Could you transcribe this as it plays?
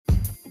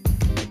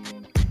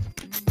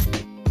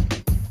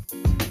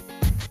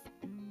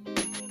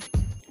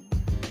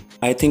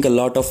I think a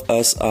lot of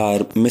us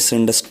are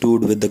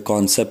misunderstood with the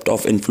concept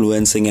of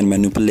influencing and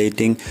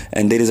manipulating,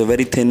 and there is a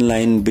very thin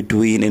line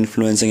between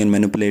influencing and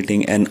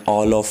manipulating, and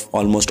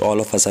almost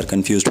all of us are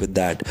confused with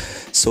that.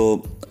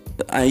 So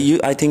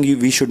I think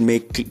we should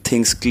make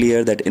things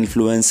clear that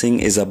influencing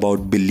is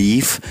about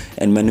belief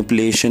and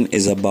manipulation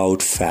is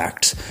about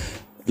facts.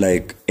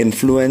 Like,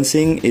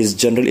 influencing is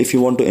general. If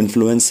you want to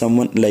influence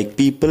someone, like,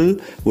 people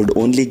would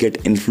only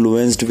get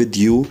influenced with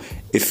you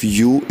if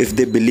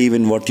they believe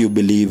in what you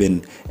believe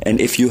in, and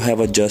if you have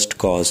a just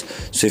cause.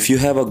 So if you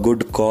have a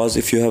good cause,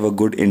 if you have a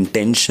good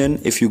intention,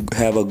 if you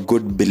have a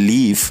good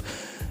belief,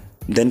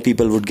 then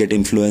people would get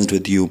influenced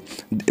with you,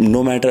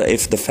 no matter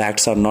if the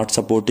facts are not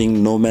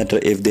supporting, no matter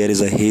if there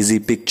is a hazy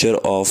picture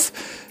of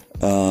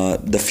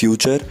the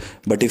future.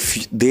 But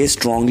if they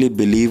strongly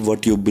believe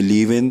what you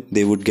believe in,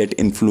 they would get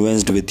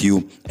influenced with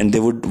you and they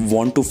would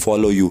want to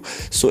follow you.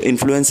 So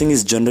influencing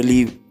is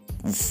generally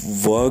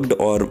worked,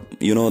 or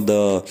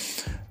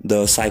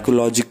the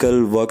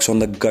psychological works on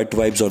the gut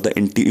vibes or the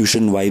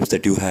intuition vibes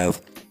that you have.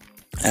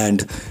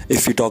 And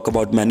if you talk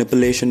about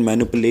manipulation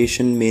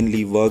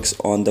mainly works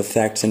on the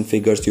facts and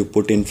figures you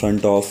put in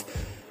front of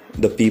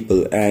the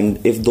people,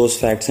 and if those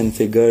facts and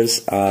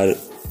figures are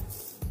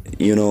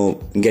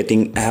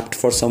getting apt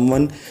for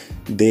someone,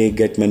 they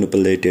get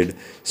manipulated.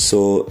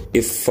 So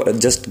if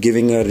just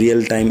giving a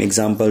real time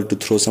example to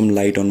throw some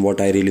light on what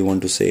I really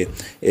want to say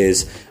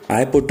is,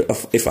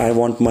 if I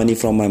want money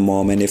from my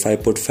mom, and if I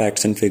put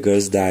facts and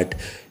figures that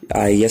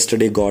I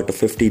yesterday got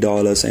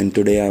 $50 and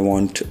today I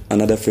want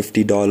another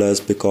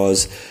 $50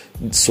 because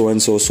so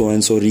and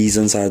so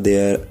reasons are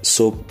there.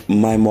 So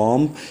my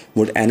mom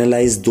would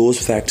analyze those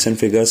facts and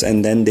figures,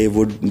 and then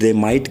they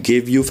might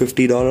give you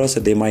 $50 or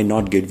they might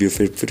not give you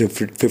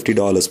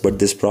 $50, but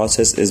this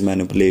process is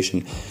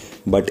manipulation.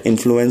 But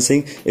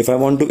influencing, if I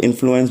want to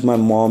influence my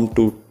mom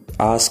to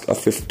ask a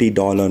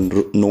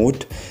 $50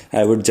 note,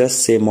 I would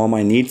just say, Mom,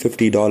 I need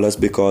 $50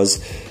 because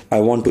I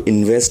want to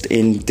invest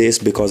in this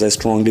because I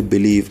strongly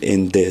believe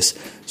in this.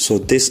 So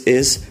this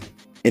is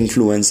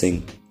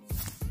influencing.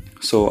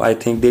 So I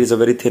think there is a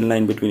very thin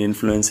line between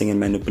influencing and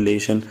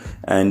manipulation,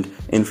 and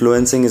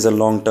influencing is a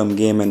long-term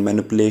game and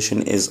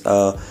manipulation is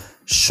a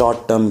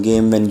short-term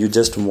game when you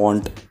just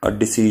want a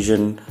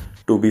decision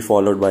to be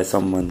followed by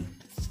someone.